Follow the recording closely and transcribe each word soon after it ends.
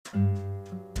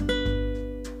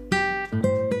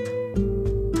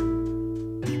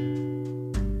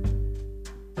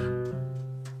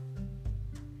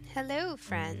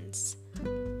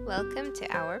welcome to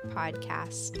our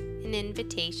podcast, An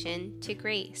Invitation to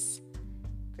Grace.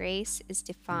 Grace is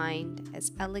defined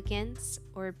as elegance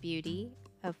or beauty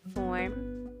of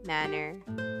form, manner,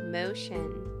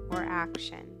 motion, or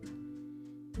action.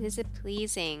 It is a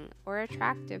pleasing or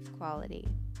attractive quality.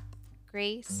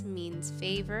 Grace means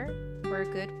favor or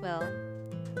goodwill,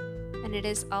 and it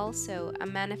is also a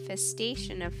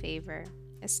manifestation of favor,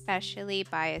 especially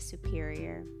by a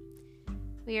superior.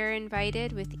 We are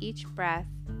invited with each breath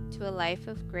to a life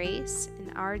of grace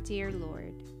in our dear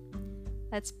Lord.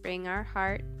 Let's bring our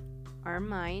heart, our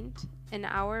mind, and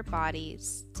our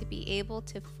bodies to be able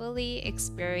to fully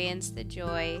experience the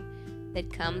joy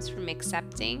that comes from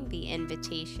accepting the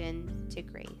invitation to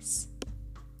grace.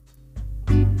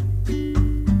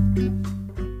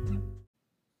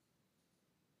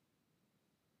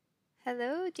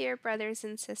 Hello, dear brothers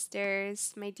and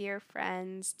sisters, my dear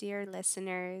friends, dear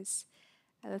listeners.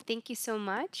 Thank you so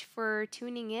much for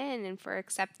tuning in and for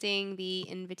accepting the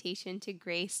invitation to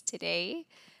grace today.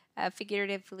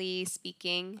 Figuratively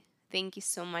speaking, thank you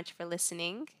so much for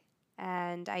listening.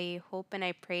 And I hope and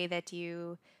I pray that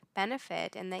you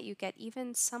benefit and that you get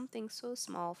even something so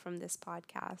small from this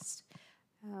podcast.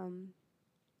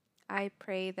 I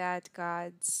pray that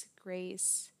God's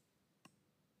grace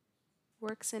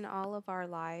works in all of our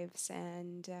lives,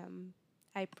 and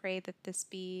I pray that this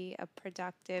be a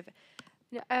productive,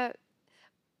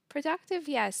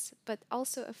 yes, but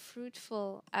also a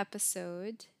fruitful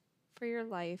episode for your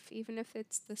life, even if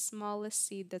it's the smallest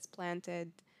seed that's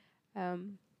planted.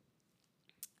 Um,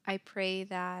 I pray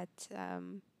that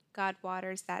God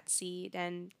waters that seed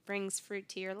and brings fruit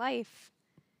to your life.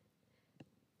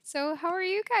 So, how are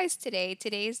you guys today?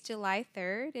 Today's July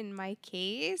 3rd in my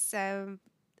case. I'm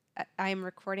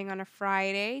recording on a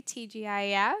Friday,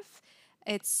 TGIF.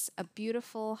 It's a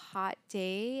beautiful, hot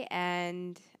day,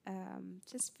 and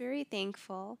just very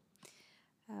thankful.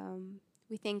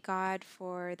 We thank God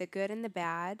for the good and the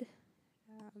bad.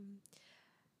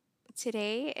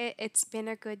 Today, it's been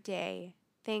a good day,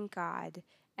 thank God.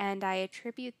 And I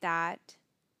attribute that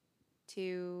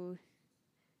to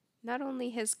not only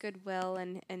His goodwill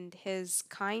and His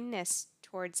kindness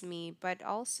towards me, but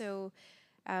also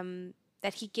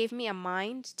that He gave me a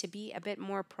mind to be a bit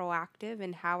more proactive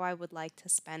in how I would like to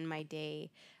spend my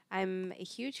day. I'm a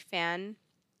huge fan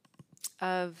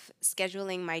of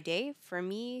scheduling my day. For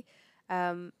me,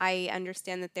 I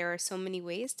understand that there are so many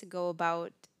ways to go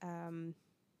about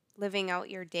living out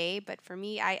your day, but for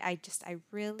me, I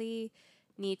really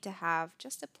need to have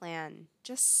just a plan,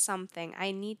 just something. I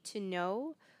need to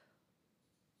know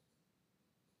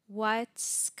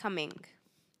what's coming,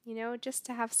 just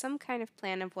to have some kind of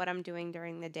plan of what I'm doing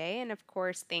during the day. And of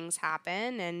course, things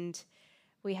happen, and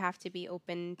we have to be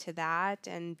open to that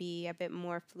and be a bit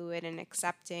more fluid and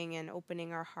accepting and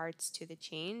opening our hearts to the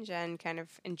change and kind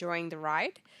of enjoying the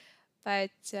ride.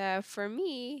 But for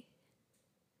me,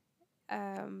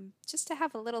 just to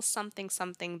have a little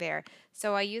something there.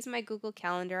 So I use my Google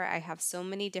Calendar. I have so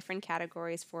many different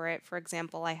categories for it. For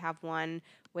example, I have one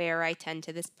where I tend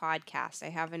to this podcast. I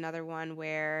have another one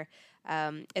where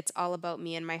it's all about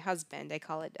me and my husband. I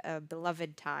call it a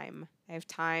beloved time. I have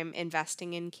time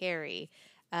investing in Carrie,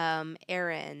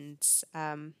 errands,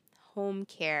 home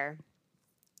care.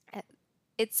 Uh,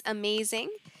 It's amazing.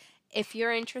 If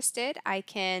you're interested, I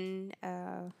can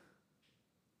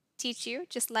teach you.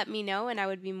 Just let me know, and I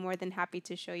would be more than happy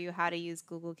to show you how to use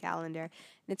Google Calendar.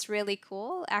 And it's really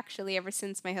cool. Actually, ever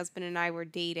since my husband and I were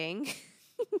dating,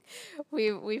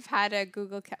 we've had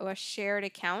a shared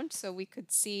account, so we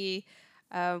could see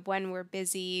when we're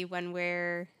busy, when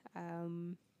we're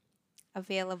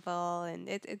available, and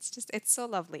it's so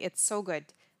lovely. It's so good.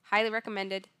 Highly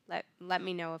recommended. Let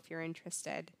me know if you're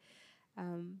interested.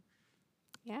 Um,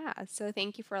 yeah. So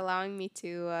thank you for allowing me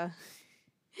to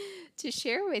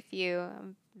share with you.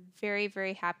 I'm very,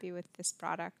 very happy with this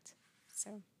product.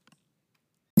 So,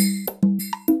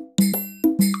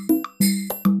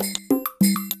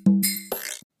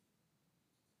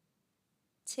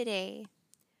 today,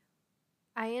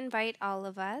 I invite all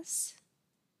of us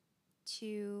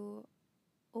to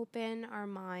open our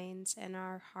minds and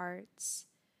our hearts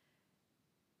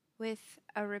with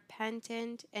a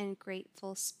repentant and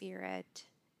grateful spirit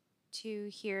to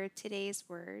hear today's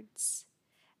words.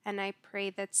 And I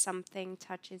pray that something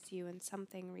touches you and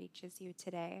something reaches you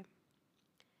today.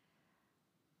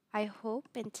 I hope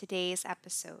in today's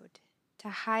episode to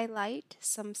highlight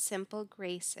some simple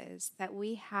graces that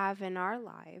we have in our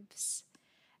lives,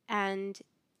 and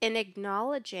in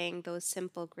acknowledging those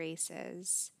simple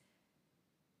graces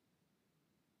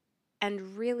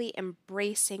and really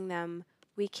embracing them,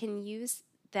 we can use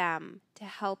them to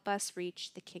help us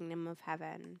reach the kingdom of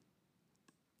heaven.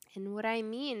 And what I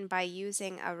mean by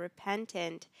using a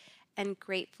repentant and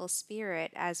grateful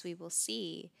spirit, as we will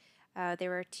see,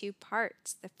 there are two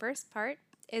parts. The first part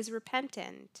is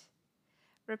repentant.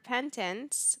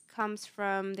 Repentance comes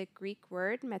from the Greek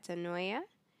word metanoia.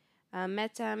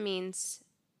 Meta means,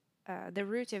 the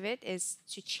root of it is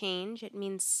to change. It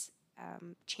means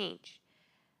change.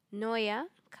 Noia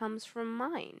comes from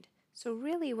mind. So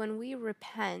really, when we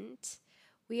repent,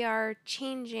 we are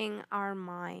changing our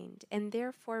mind. And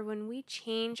therefore, when we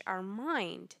change our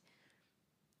mind,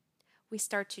 we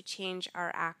start to change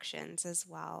our actions as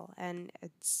well. And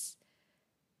it's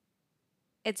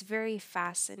very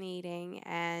fascinating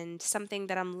and something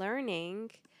that I'm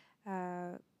learning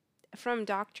from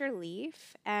Dr.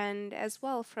 Leaf, and as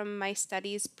well from my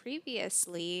studies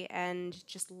previously and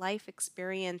just life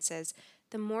experiences.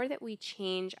 The more that we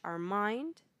change our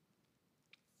mind,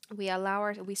 we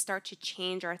start to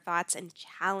change our thoughts and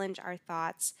challenge our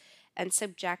thoughts and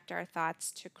subject our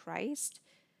thoughts to Christ,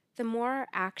 the more our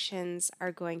actions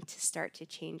are going to start to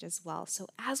change as well. So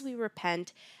as we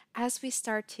repent, as we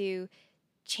start to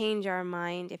change our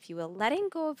mind, if you will, letting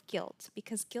go of guilt,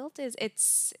 because guilt is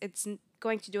it's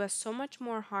going to do us so much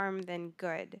more harm than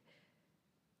good.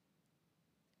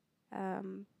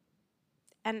 And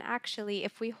actually,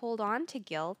 if we hold on to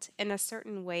guilt in a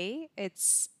certain way,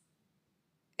 it's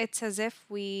as if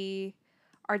we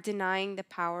are denying the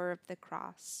power of the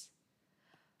cross.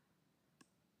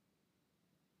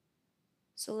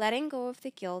 So letting go of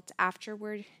the guilt after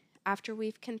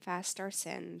we've confessed our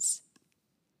sins,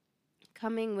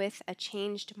 coming with a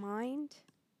changed mind,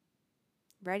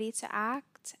 ready to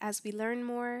act as we learn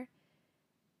more,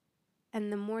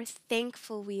 and the more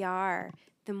thankful we are,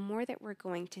 the more that we're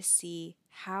going to see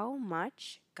how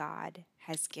much God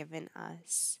has given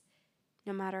us,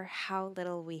 no matter how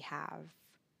little we have.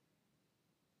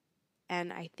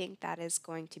 And I think that is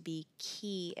going to be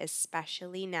key,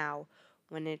 especially now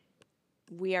when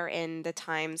we are in the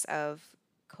times of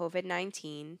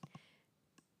COVID-19.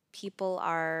 People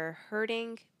are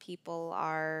hurting, people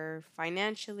are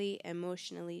financially,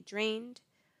 emotionally drained,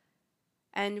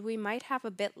 and we might have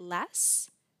a bit less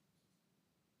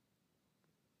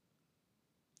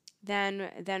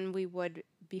than we would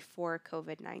before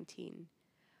COVID-19.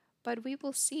 But we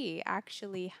will see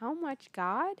actually how much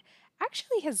God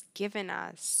actually has given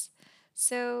us.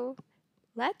 So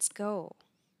let's go.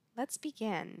 Let's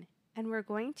begin. And we're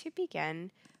going to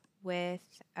begin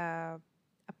with a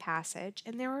passage.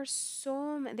 And there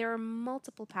are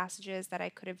multiple passages that I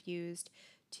could have used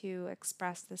to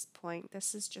express this point.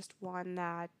 This is just one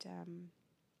that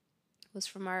was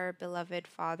from our beloved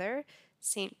father,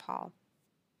 St. Paul.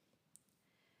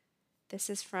 This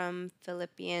is from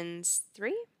Philippians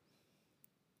 3,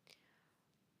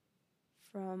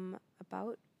 from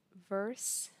about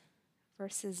verses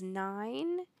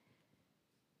 9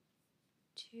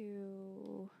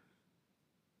 to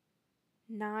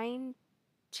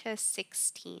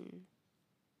 16.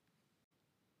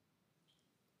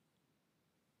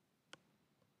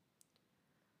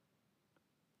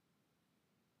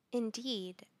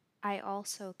 Indeed, I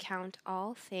also count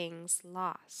all things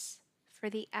loss for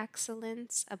the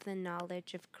excellence of the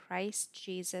knowledge of Christ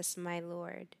Jesus my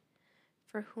Lord,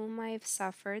 for whom I have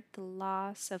suffered the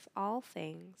loss of all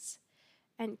things,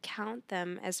 and count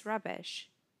them as rubbish,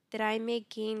 that I may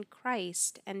gain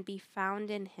Christ and be found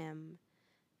in him,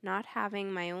 not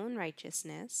having my own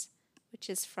righteousness, which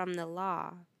is from the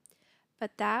law,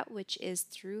 but that which is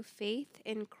through faith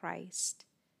in Christ,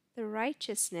 the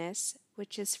righteousness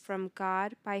which is from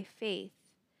God by faith,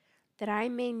 that I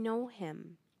may know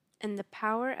him, and the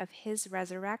power of his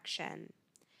resurrection,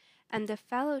 and the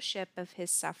fellowship of his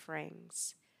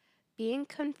sufferings, being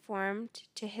conformed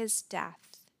to his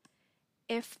death,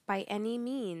 if by any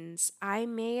means I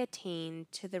may attain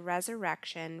to the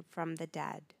resurrection from the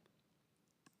dead.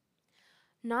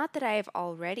 Not that I have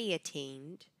already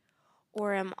attained,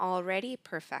 or am already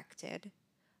perfected,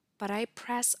 but I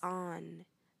press on,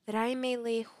 that I may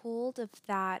lay hold of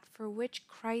that for which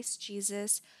Christ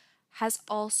Jesus has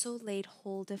also laid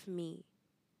hold of me.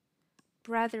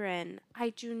 Brethren, I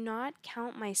do not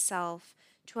count myself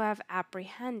to have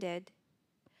apprehended,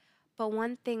 but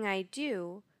one thing I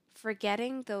do,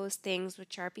 forgetting those things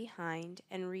which are behind,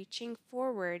 and reaching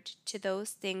forward to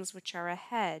those things which are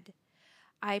ahead,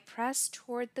 I press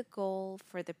toward the goal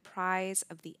for the prize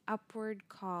of the upward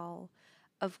call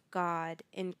of God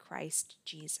in Christ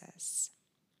Jesus.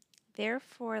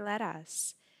 Therefore let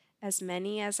us, as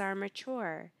many as are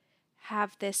mature,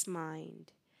 have this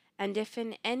mind, and if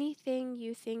in anything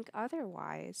you think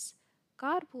otherwise,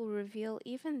 God will reveal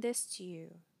even this to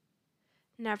you.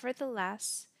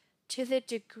 Nevertheless, to the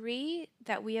degree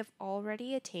that we have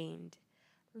already attained,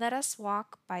 let us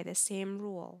walk by the same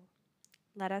rule.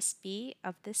 Let us be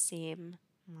of the same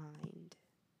mind.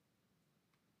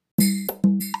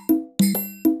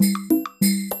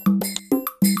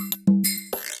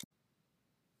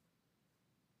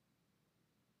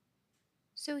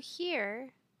 So here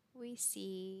we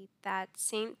see that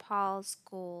St. Paul's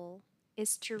goal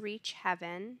is to reach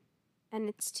heaven, and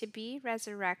it's to be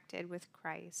resurrected with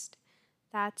Christ.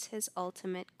 That's his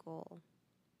ultimate goal,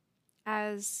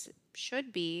 as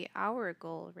should be our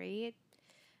goal, right?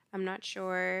 I'm not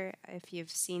sure if you've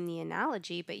seen the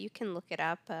analogy, but you can look it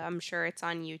up. I'm sure it's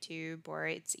on YouTube or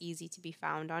it's easy to be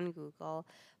found on Google.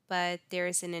 But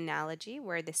there's an analogy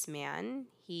where this man,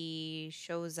 he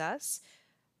shows us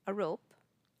a rope,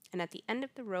 and at the end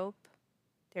of the rope,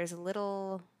 there's a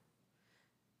little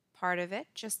part of it,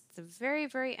 just the very,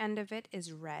 very end of it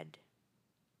is red.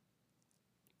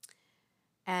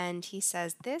 And he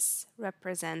says this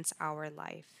represents our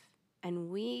life.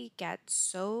 And we get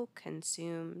so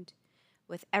consumed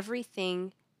with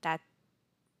everything that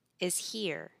is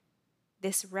here,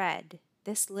 this red,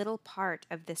 this little part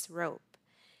of this rope.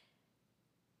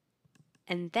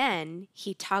 And then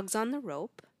he tugs on the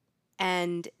rope,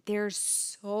 and there's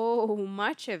so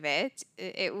much of it.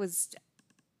 It was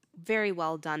very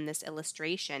well done, this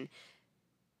illustration.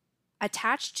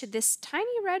 Attached to this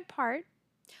tiny red part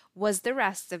was the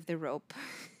rest of the rope,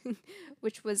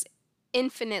 which was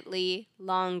infinitely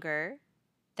longer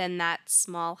than that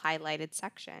small highlighted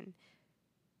section.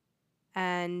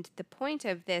 And the point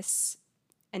of this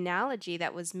analogy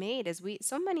that was made is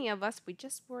so many of us, we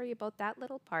just worry about that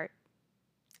little part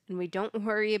and we don't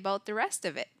worry about the rest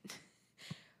of it.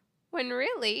 When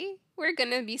really, we're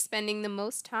going to be spending the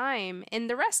most time in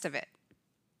the rest of it.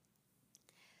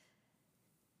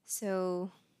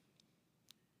 So,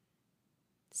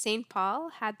 St. Paul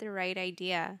had the right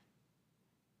idea.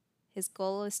 His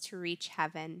goal is to reach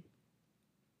heaven.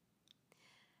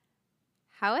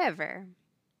 However,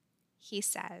 he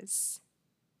says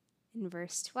in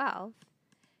verse 12,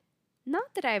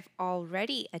 not that I've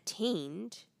already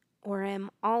attained or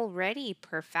am already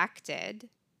perfected.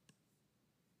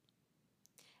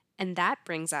 And that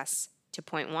brings us to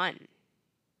point 1.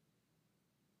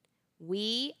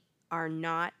 We are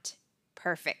not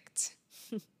perfect.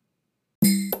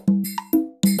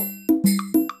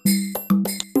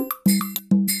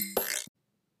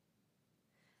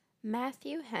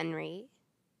 Matthew Henry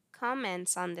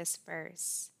comments on this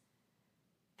verse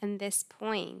and this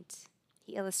point.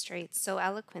 He illustrates so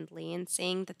eloquently in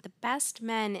saying that the best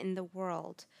men in the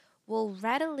world will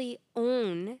readily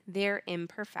own their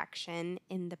imperfection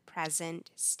in the present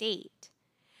state.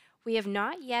 We have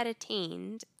not yet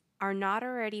attained, are not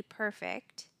already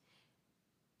perfect,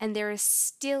 and there is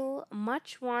still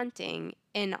much wanting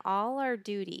in all our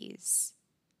duties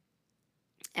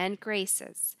and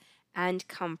graces and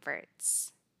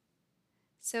comforts.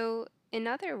 So, in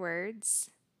other words,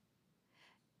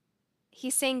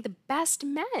 he's saying the best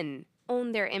men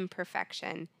own their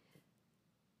imperfection.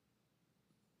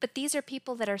 But these are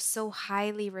people that are so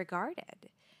highly regarded.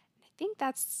 I think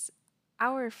that's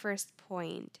our first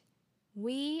point.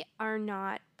 We are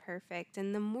not perfect.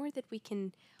 And the more that we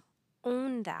can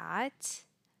own that,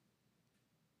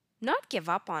 not give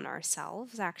up on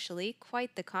ourselves, actually,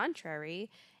 quite the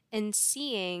contrary, and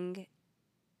seeing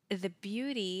the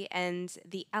beauty and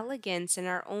the elegance in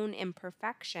our own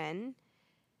imperfection,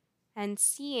 and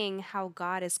seeing how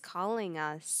God is calling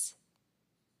us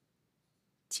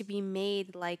to be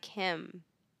made like Him.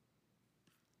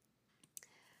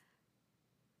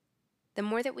 The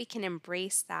more that we can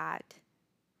embrace that,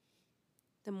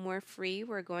 the more free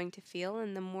we're going to feel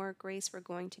and the more grace we're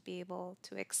going to be able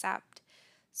to accept.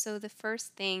 So the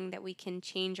first thing that we can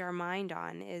change our mind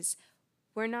on is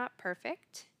we're not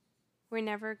perfect. We're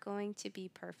never going to be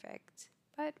perfect,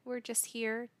 but we're just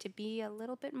here to be a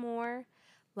little bit more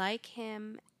like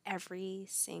Him every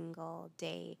single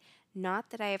day. Not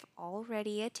that I have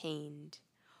already attained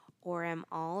or am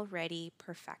already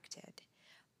perfected,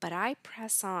 but I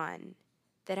press on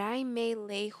that I may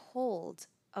lay hold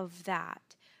of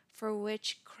that for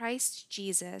which Christ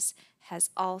Jesus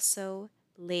has also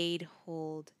laid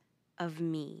hold of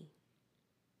me.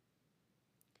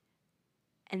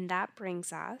 And that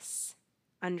brings us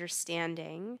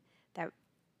understanding that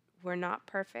we're not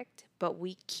perfect, but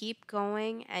we keep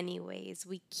going anyways.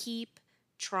 We keep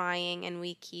trying and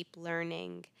we keep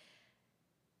learning.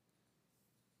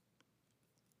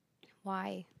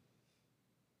 Why?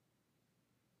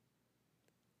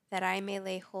 That I may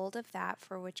lay hold of that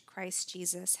for which Christ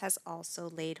Jesus has also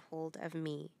laid hold of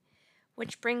me.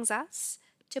 Which brings us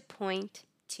to point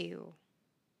to.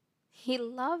 He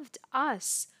loved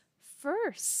us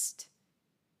first.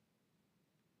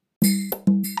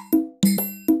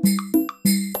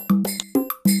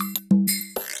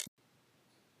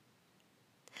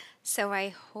 So I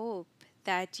hope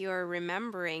that you're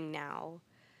remembering now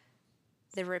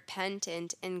the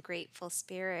repentant and grateful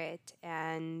spirit,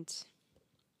 and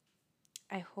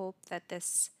I hope that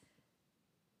this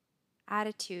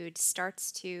attitude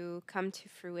starts to come to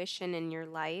fruition in your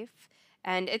life.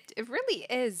 And it really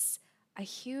is a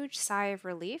huge sigh of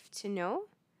relief to know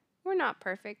we're not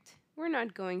perfect. We're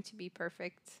not going to be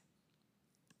perfect.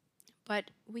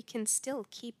 But we can still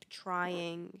keep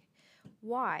trying.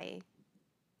 Why?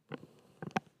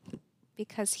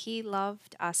 Because He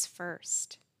loved us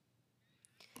first.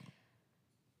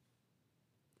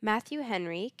 Matthew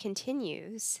Henry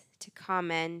continues to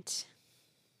comment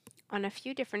on a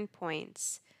few different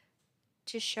points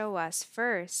to show us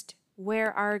first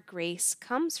where our grace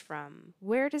comes from.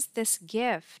 Where does this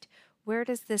gift, where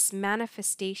does this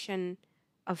manifestation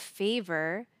of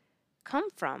favor come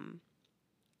from?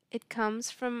 It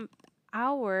comes from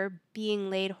our being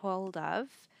laid hold of,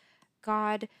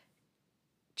 God,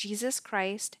 Jesus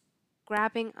Christ,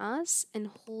 grabbing us and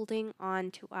holding on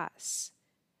to us.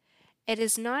 It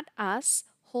is not us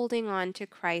holding on to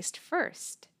Christ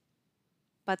first,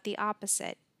 but the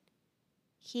opposite.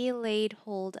 He laid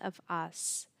hold of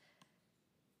us.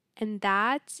 And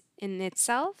that in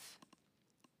itself,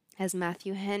 as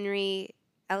Matthew Henry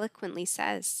eloquently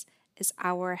says, is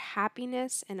our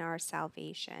happiness and our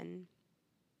salvation.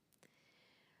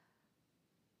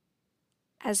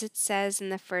 As it says in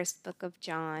the first book of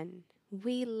John,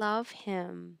 we love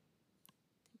Him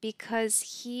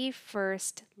because He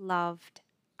first loved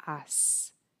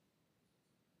us.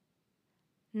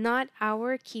 Not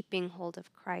our keeping hold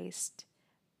of Christ,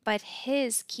 but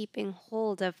His keeping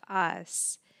hold of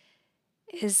us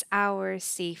is our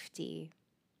safety.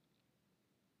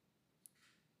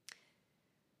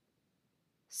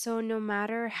 So no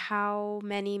matter how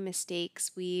many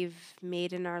mistakes we've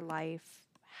made in our life,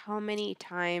 how many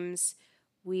times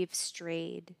we've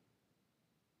strayed,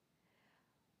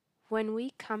 when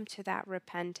we come to that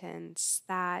repentance,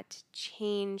 that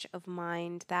change of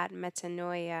mind, that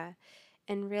metanoia,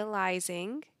 and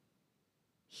realizing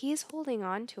He's holding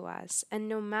on to us, and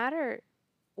no matter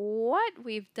what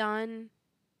we've done,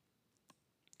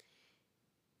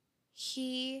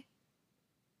 He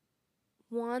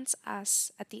wants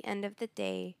us at the end of the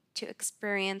day to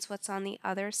experience what's on the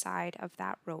other side of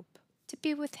that rope, to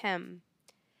be with Him.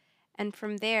 And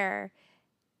from there,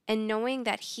 and knowing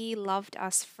that He loved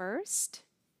us first,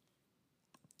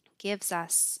 gives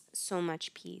us so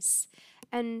much peace.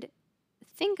 And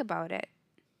think about it.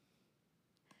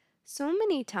 So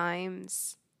many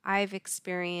times I've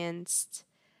experienced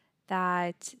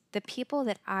that the people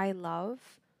that I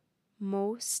love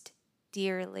most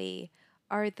dearly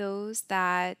are those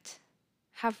that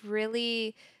have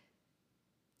really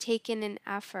taken an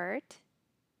effort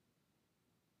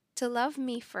to love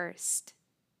me first.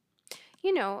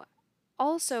 You know,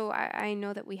 also, I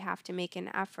know that we have to make an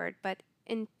effort, but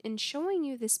in showing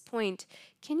you this point,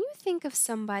 can you think of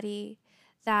somebody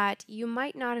that you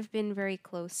might not have been very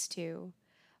close to,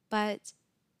 but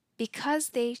because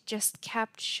they just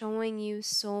kept showing you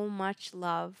so much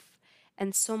love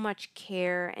and so much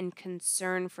care and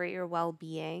concern for your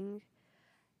well-being,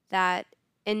 that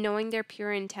in knowing their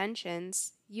pure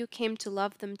intentions, you came to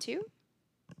love them too?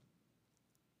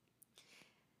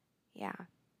 Yeah.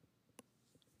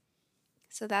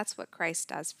 So that's what Christ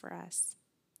does for us.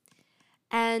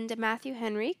 And Matthew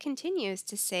Henry continues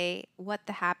to say what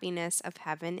the happiness of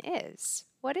heaven is.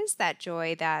 What is that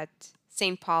joy that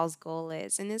St. Paul's goal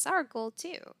is, and is our goal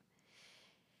too?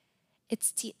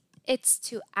 It's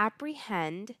to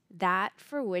apprehend that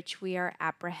for which we are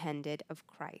apprehended of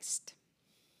Christ.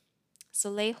 So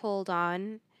lay hold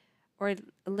on, or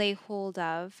lay hold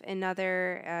of,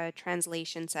 another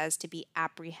translation says to be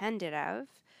apprehended of,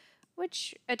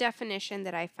 which a definition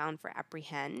that I found for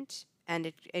apprehend,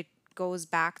 and it goes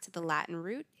back to the Latin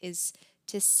root, is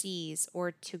to seize or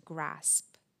to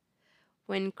grasp.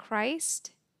 When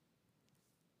Christ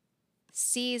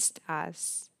seized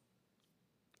us,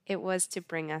 it was to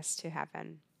bring us to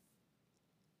heaven.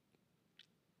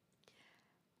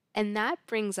 And that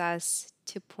brings us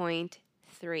to point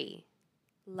 3,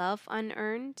 love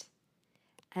unearned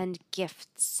and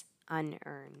gifts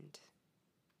unearned.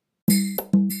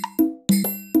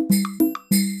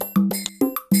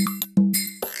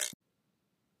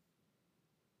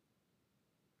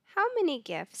 How many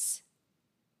gifts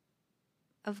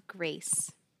of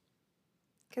grace?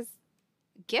 Because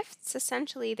gifts,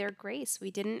 essentially, they're grace.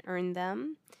 We didn't earn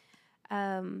them.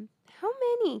 How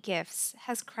many gifts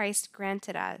has Christ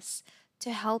granted us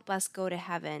to help us go to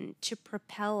heaven, to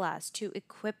propel us, to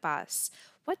equip us?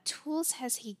 What tools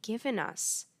has He given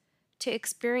us to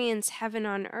experience heaven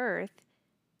on earth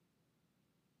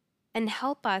and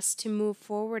help us to move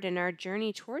forward in our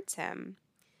journey towards Him?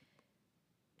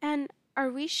 And are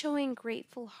we showing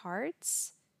grateful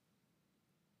hearts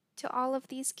to all of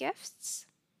these gifts?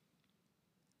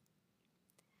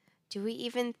 Do we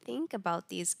even think about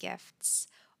these gifts?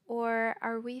 Or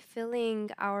are we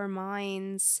filling our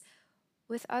minds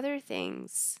with other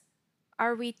things?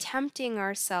 Are we tempting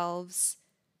ourselves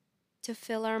to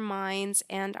fill our minds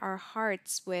and our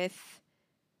hearts with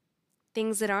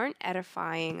things that aren't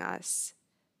edifying us?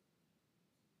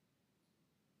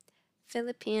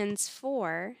 Philippians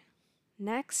 4,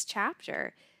 next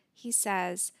chapter, he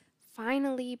says,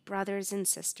 "Finally, brothers and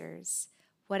sisters,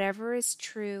 whatever is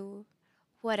true,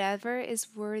 whatever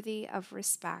is worthy of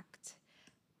respect,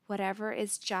 whatever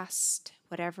is just,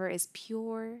 whatever is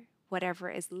pure, whatever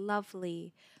is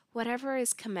lovely, whatever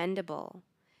is commendable,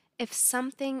 if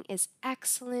something is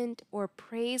excellent or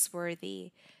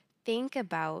praiseworthy, think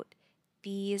about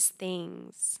these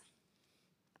things."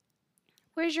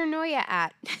 Where's your Noya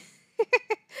at?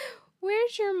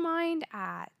 Where's your mind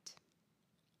at?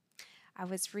 I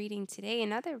was reading today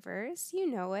another verse, you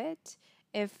know it.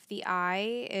 If the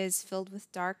eye is filled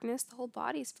with darkness, the whole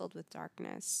body is filled with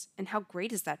darkness. And how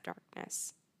great is that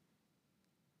darkness?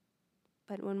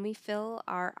 But when we fill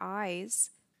our eyes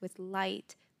with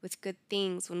light, with good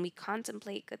things, when we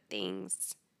contemplate good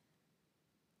things,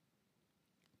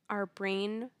 our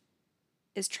brain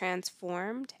is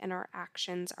transformed and our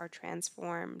actions are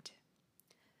transformed.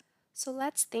 So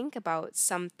let's think about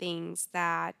some things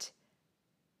that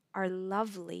are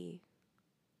lovely,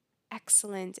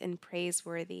 excellent, and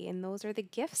praiseworthy, and those are the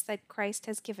gifts that Christ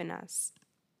has given us.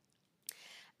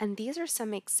 And these are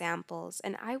some examples,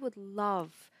 and I would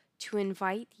love to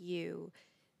invite you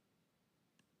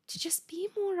to just be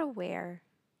more aware.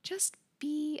 Just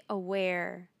be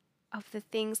aware of the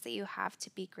things that you have to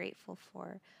be grateful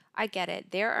for. I get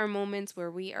it. There are moments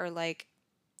where we are like,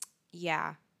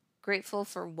 yeah, grateful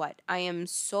for what? I am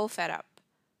so fed up.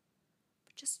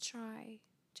 But just try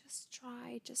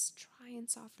and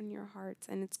soften your hearts.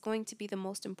 And it's going to be the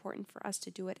most important for us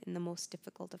to do it in the most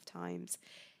difficult of times.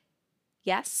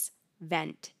 Yes,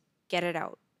 vent, get it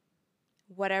out.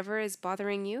 Whatever is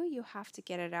bothering you, you have to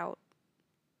get it out.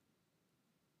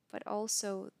 But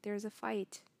also, there's a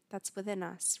fight that's within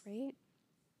us, right?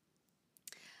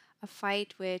 A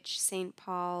fight which St.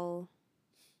 Paul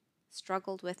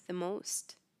struggled with the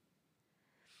most.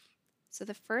 So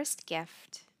the first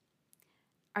gift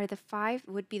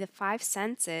would be the five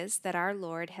senses that our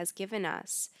Lord has given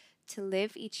us to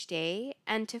live each day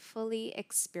and to fully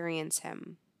experience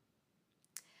Him.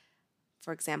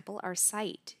 For example, our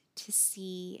sight, to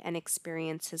see and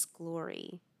experience His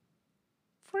glory.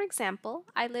 For example,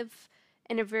 I live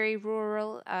in a very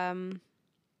rural,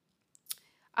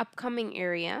 upcoming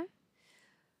area.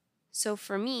 So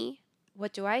for me,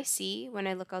 what do I see when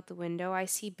I look out the window? I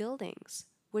see buildings,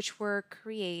 which were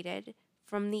created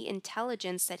from the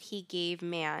intelligence that He gave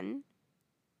man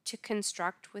to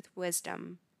construct with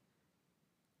wisdom.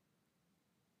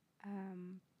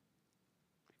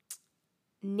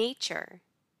 Nature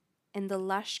and the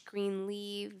lush green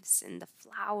leaves and the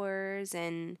flowers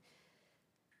and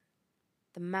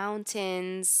the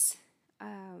mountains,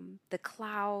 the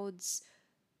clouds,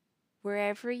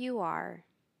 wherever you are,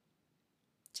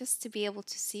 just to be able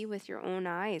to see with your own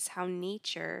eyes how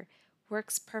nature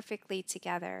works perfectly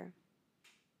together.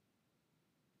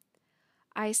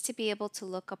 Eyes to be able to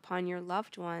look upon your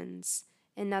loved ones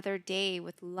another day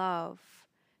with love,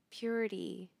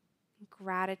 purity, and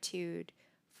gratitude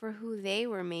for who they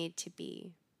were made to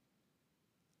be.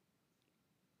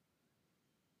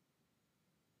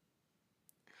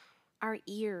 Our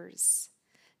ears,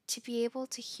 to be able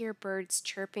to hear birds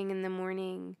chirping in the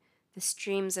morning, the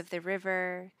streams of the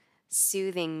river,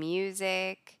 soothing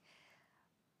music,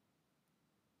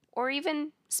 or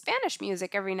even Spanish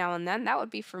music every now and then. That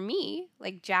would be for me,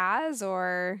 like jazz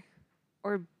or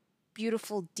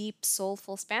beautiful, deep,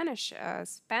 soulful Spanish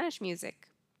music.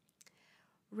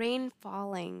 Rain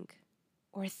falling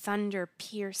or thunder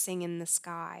piercing in the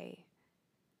sky.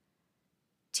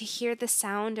 To hear the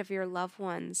sound of your loved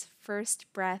one's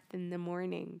first breath in the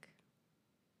morning.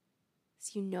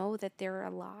 So you know that they're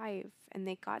alive and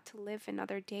they got to live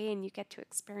another day and you get to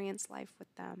experience life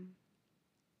with them.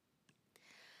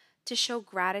 To show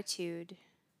gratitude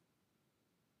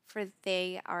for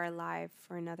they are alive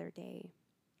for another day.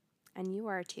 And you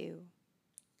are too.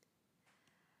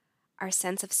 Our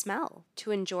sense of smell,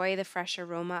 to enjoy the fresh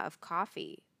aroma of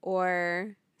coffee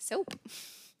or soap,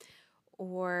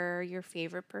 or your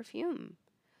favorite perfume,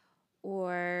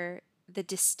 or the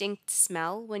distinct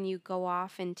smell when you go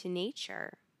off into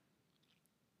nature.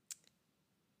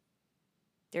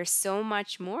 There's so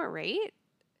much more, right?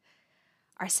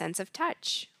 Our sense of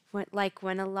touch, like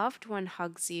when a loved one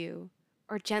hugs you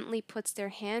or gently puts their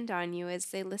hand on you as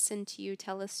they listen to you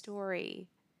tell a story,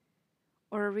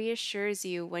 or reassures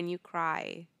you when you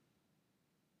cry.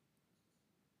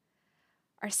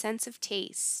 Our sense of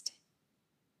taste.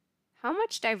 How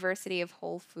much diversity of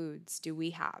whole foods do we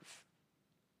have?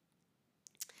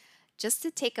 Just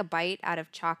to take a bite out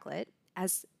of chocolate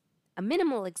as a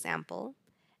minimal example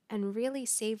and really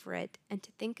savor it, and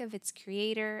to think of its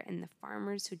creator and the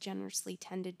farmers who generously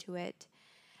tended to it,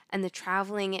 and the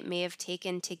traveling it may have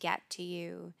taken to get to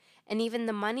you, and even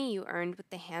the money you earned with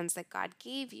the hands that God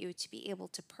gave you to be able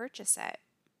to purchase it.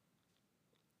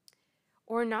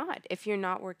 Or not, if you're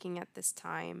not working at this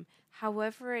time,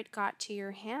 however it got to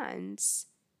your hands,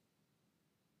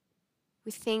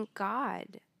 we thank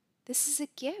God. This is a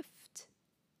gift.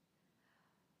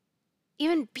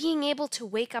 Even being able to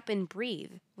wake up and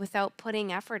breathe without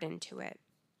putting effort into it,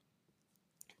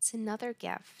 it's another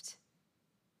gift.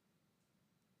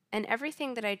 And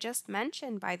everything that I just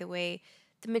mentioned, by the way,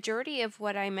 the majority of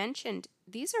what I mentioned,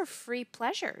 these are free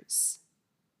pleasures.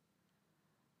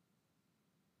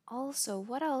 Also,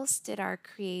 what else did our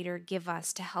Creator give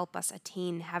us to help us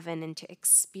attain heaven and to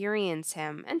experience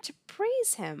Him and to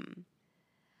praise Him?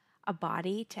 A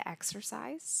body to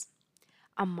exercise,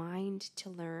 a mind to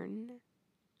learn,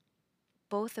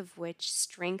 both of which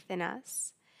strengthen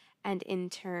us and in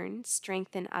turn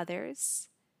strengthen others.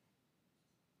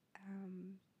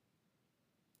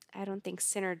 I don't think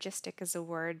synergistic is a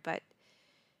word, but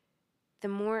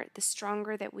the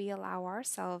stronger that we allow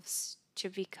ourselves to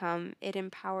become, it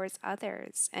empowers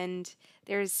others. And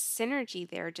there's synergy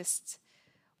there.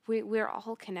 We're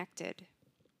all connected.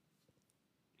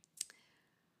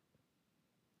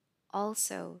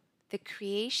 Also, the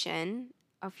creation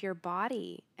of your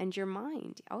body and your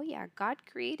mind. Oh yeah, God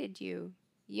created you.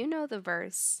 You know the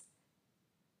verse.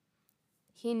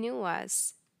 He knew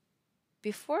us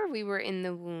before we were in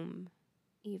the womb,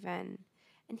 even.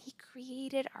 And He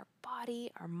created our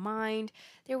body, our mind.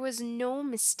 There was no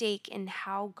mistake in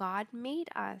how God made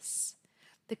us.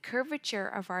 The curvature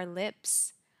of our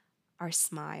lips, our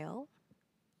smile,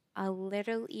 our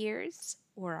little ears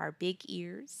or our big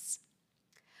ears,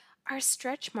 our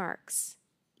stretch marks,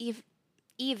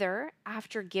 either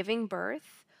after giving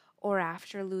birth or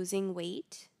after losing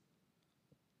weight.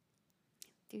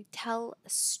 They tell a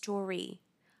story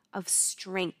of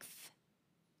strength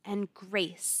and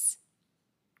grace.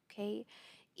 Okay?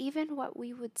 Even what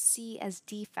we would see as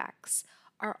defects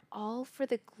are all for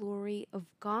the glory of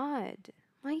God.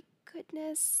 My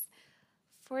goodness.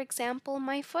 For example,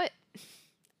 my foot.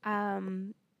 I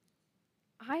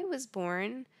was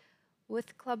born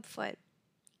with clubfoot,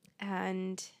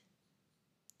 and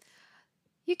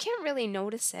you can't really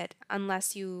notice it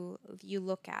unless you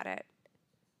look at it.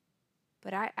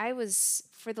 But I was,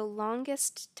 for the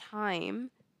longest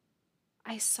time,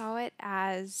 I saw it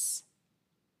as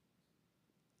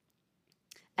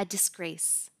a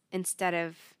disgrace instead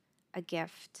of a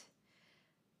gift.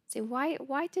 Say, why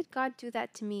did God do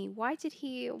that to me? Why did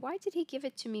he give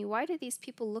it to me? Why did these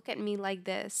people look at me like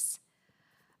this?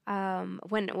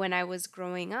 When I was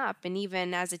growing up, and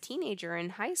even as a teenager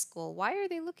in high school, why are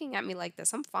they looking at me like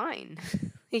this? I'm fine.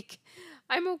 Like,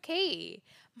 I'm okay.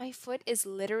 My foot is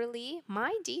literally,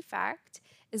 my defect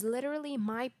is literally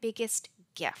my biggest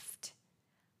gift.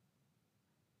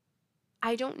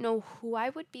 I don't know who I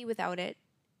would be without it,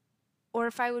 or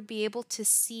if I would be able to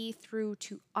see through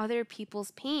to other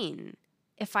people's pain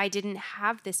if I didn't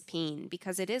have this pain,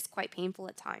 because it is quite painful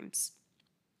at times.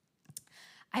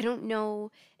 I don't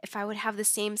know if I would have the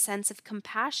same sense of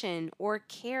compassion or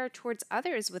care towards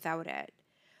others without it,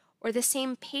 or the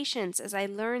same patience as I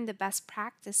learn the best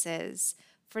practices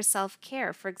for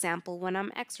self-care, for example, when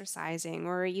I'm exercising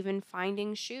or even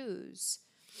finding shoes.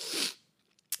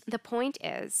 The point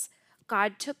is,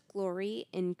 God took glory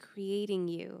in creating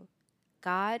you.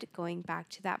 God, going back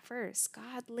to that verse,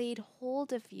 God laid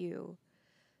hold of you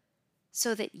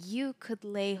so that you could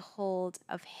lay hold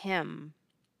of Him.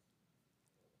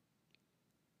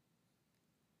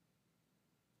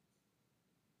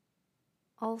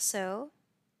 Also,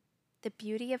 the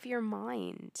beauty of your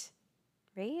mind,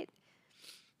 right?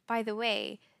 By the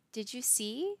way, did you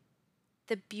see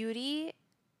the beauty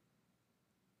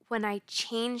when I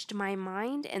changed my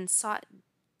mind and saw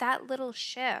that little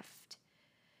shift?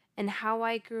 and how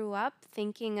I grew up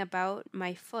thinking about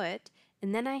my foot,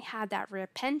 and then I had that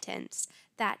repentance,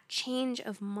 that change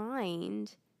of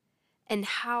mind, and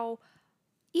how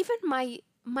even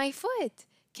my foot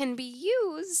can be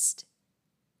used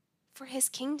for his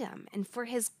kingdom and for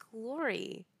his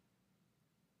glory.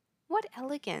 What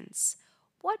elegance,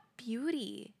 what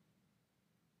beauty,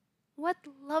 what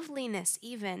loveliness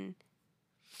even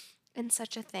in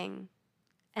such a thing.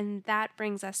 And that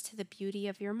brings us to the beauty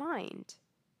of your mind.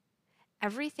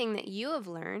 Everything that you have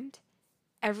learned,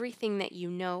 everything that you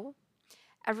know,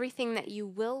 everything that you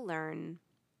will learn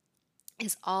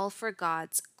is all for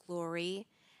God's glory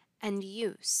and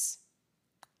use.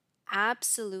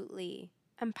 Absolutely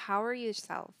empower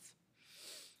yourself.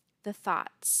 The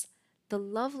thoughts, the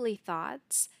lovely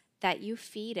thoughts that you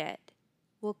feed it,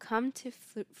 will come to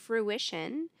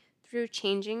fruition through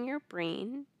changing your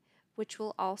brain, which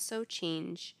will also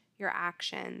change your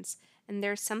actions. And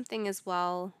there's something as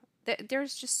well,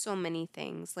 there's just so many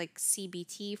things like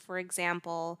CBT, for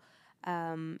example,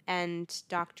 and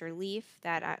Dr. Leaf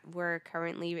that we're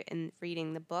currently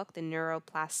reading the book, the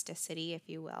neuroplasticity, if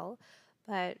you will.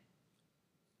 But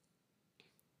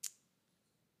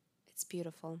it's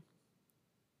beautiful.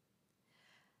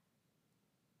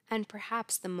 And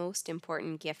perhaps the most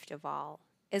important gift of all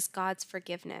is God's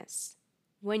forgiveness.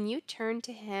 When you turn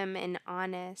to Him in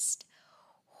honest,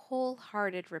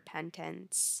 wholehearted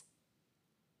repentance,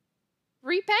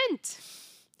 repent!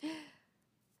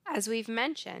 As we've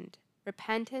mentioned,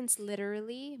 repentance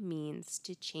literally means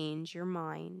to change your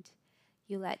mind.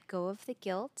 You let go of the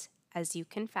guilt as you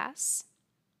confess,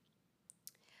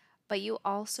 but you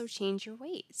also change your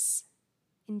ways.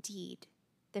 Indeed,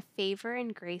 the favor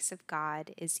and grace of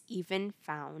God is even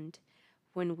found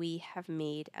when we have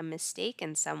made a mistake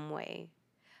in some way.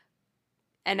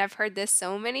 And I've heard this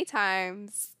so many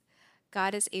times.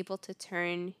 God is able to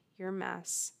turn your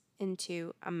mess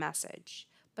into a message.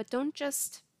 But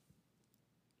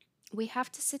we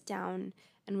have to sit down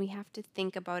and we have to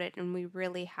think about it, and we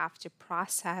really have to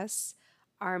process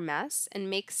our mess and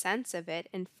make sense of it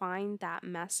and find that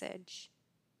message.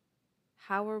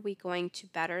 How are we going to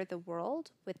better the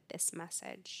world with this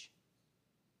message?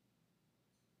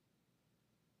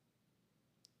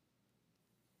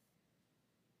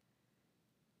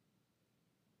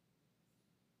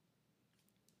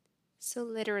 So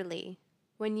literally,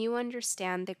 when you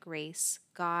understand the grace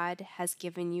God has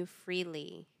given you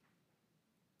freely,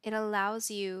 it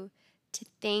allows you to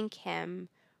thank Him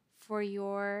for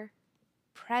your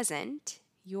present,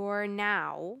 your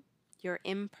now, your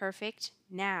imperfect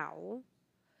now,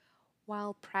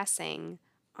 while pressing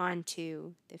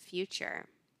onto the future.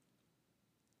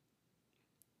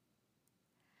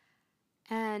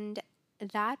 And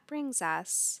that brings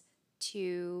us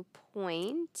to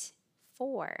point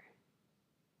 4.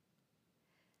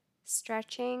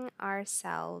 Stretching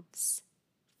ourselves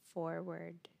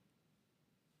forward.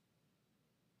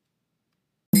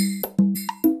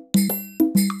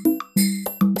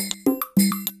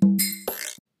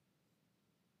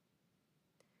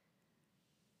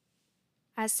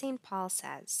 As St. Paul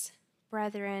says,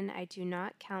 "Brethren, I do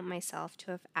not count myself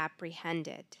to have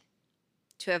apprehended,"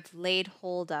 to have laid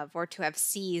hold of, or to have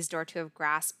seized, or to have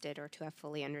grasped it, or to have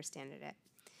fully understood it.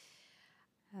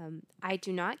 I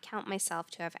do not count myself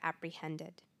to have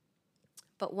apprehended.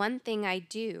 But one thing I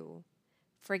do,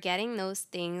 forgetting those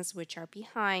things which are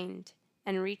behind,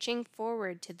 and reaching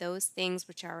forward to those things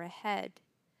which are ahead,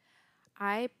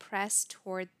 I press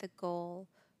toward the goal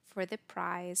for the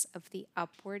prize of the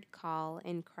upward call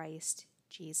in Christ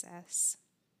Jesus.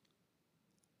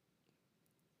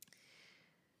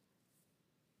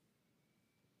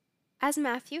 As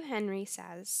Matthew Henry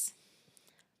says,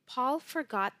 Paul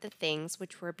forgot the things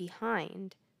which were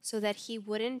behind so that he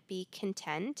wouldn't be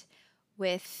content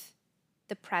with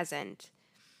the present.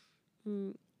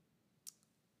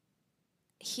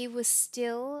 He was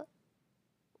still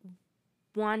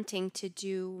wanting to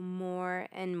do more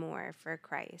and more for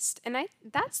Christ. And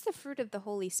that's the fruit of the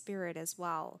Holy Spirit as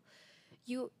well.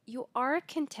 You are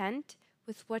content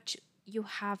with what you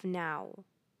have now,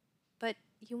 but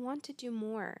you want to do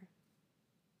more.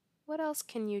 What else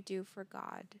can you do for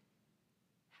God?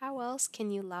 How else can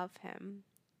you love Him?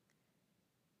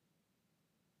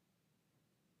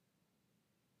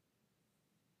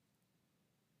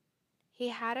 He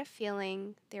had a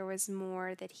feeling there was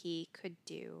more that he could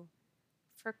do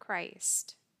for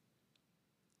Christ.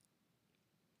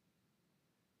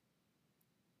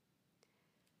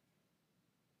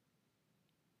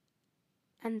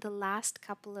 And the last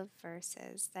couple of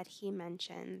verses that he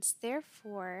mentions,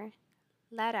 "Therefore,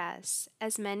 let us,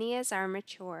 as many as are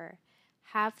mature,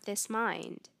 have this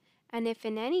mind, And if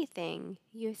in anything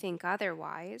you think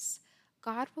otherwise,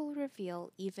 God will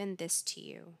reveal even this to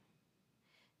you.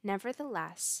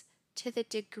 Nevertheless, to the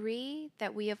degree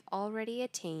that we have already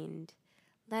attained,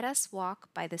 let us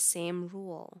walk by the same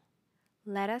rule.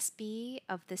 Let us be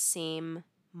of the same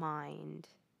mind.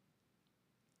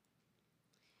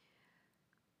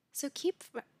 So keep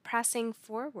pressing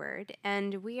forward,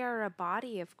 and we are a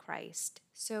body of Christ.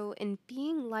 So in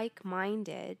being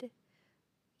like-minded,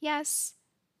 yes,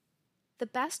 the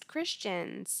best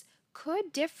Christians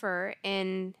could differ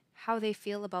in how they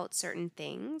feel about certain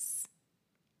things,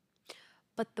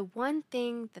 but the one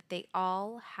thing that they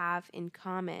all have in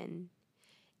common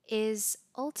is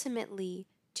ultimately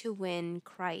to win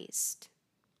Christ.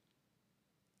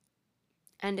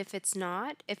 And if it's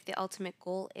not, if the ultimate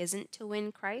goal isn't to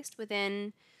win Christ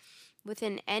within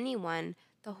anyone,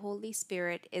 the Holy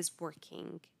Spirit is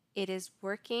working. It is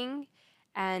working,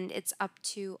 and it's up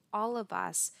to all of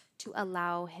us to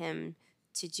allow Him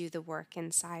to do the work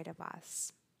inside of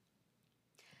us.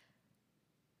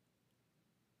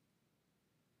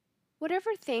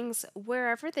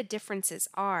 Wherever the differences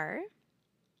are,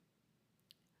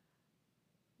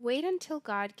 wait until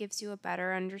God gives you a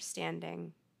better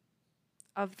understanding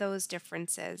of those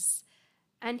differences,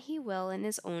 and He will in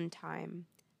His own time.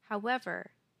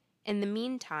 However, in the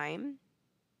meantime,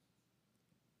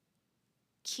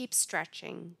 keep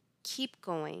stretching, keep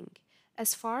going.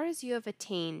 As far as you have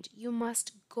attained, you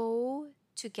must go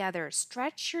together.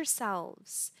 Stretch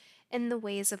yourselves in the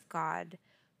ways of God.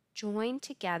 Join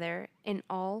together in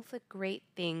all the great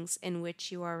things in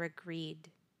which you are agreed.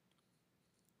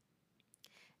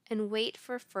 And wait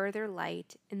for further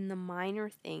light in the minor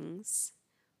things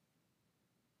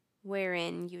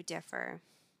wherein you differ.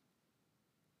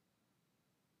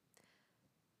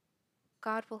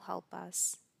 God will help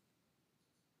us.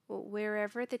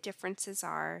 Wherever the differences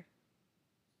are,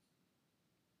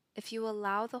 if you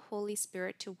allow the Holy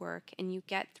Spirit to work and you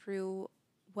get through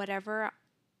whatever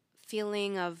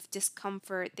feeling of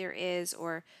discomfort there is,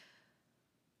 or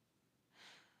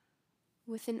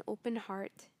with an open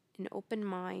heart, an open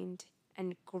mind,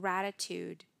 and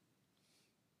gratitude,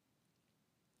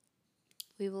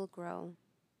 we will grow.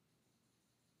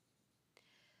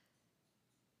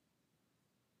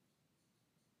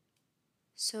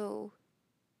 So,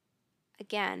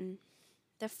 again,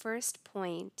 the first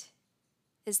point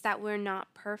is that we're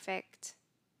not perfect.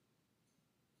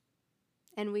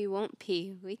 And we won't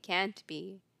be. We can't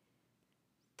be.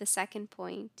 The second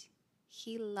point,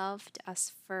 He loved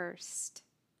us first.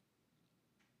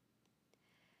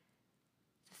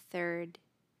 The third,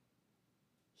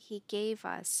 He gave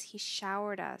us, He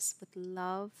showered us with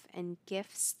love and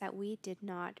gifts that we did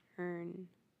not earn.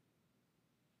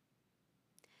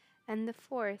 And the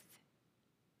fourth,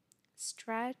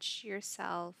 stretch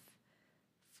yourself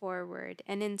forward.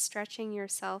 And in stretching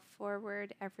yourself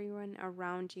forward, everyone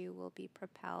around you will be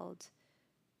propelled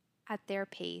at their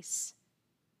pace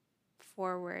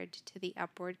forward to the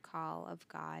upward call of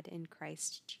God in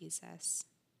Christ Jesus.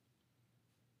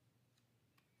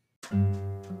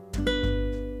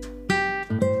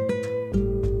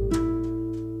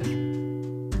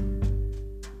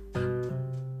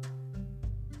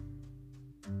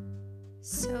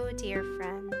 So, dear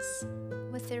friends,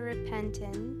 with a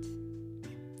repentant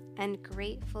and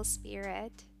grateful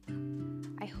spirit,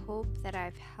 I hope that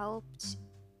I've helped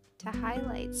to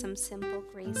highlight some simple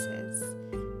graces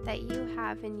that you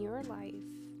have in your life.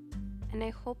 And I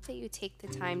hope that you take the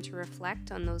time to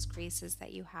reflect on those graces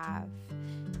that you have.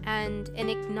 And in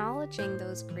acknowledging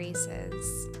those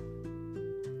graces,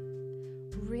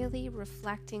 really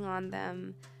reflecting on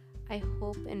them, I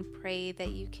hope and pray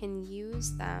that you can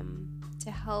use them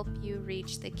to help you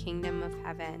reach the kingdom of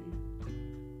heaven.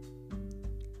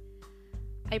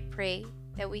 I pray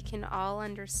that we can all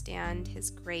understand His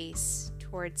grace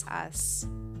towards us,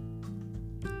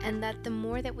 and that the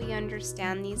more that we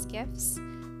understand these gifts,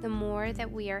 the more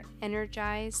that we are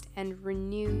energized and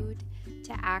renewed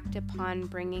to act upon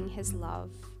bringing His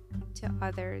love to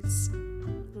others,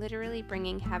 literally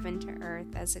bringing heaven to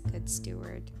earth as a good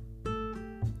steward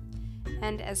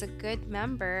and as a good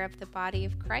member of the body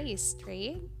of Christ,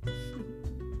 right?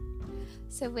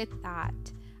 So with that,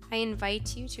 I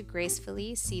invite you to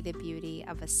gracefully see the beauty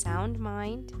of a sound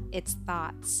mind, its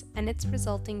thoughts, and its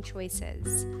resulting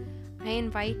choices. I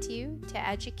invite you to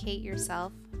educate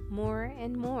yourself more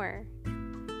and more.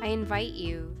 I invite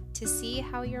you to see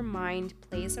how your mind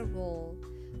plays a role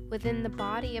within the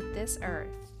body of this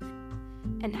earth,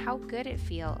 and how good it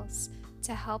feels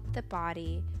to help the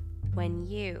body when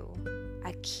you,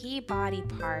 a key body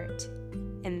part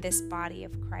in this body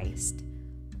of Christ,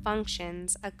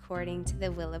 functions according to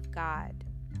the will of God.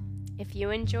 If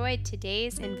you enjoyed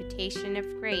today's invitation of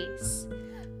grace,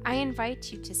 I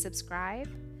invite you to subscribe,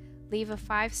 leave a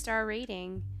 5-star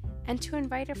rating, and to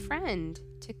invite a friend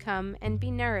to come and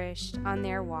be nourished on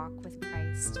their walk with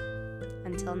Christ.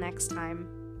 Until next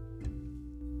time.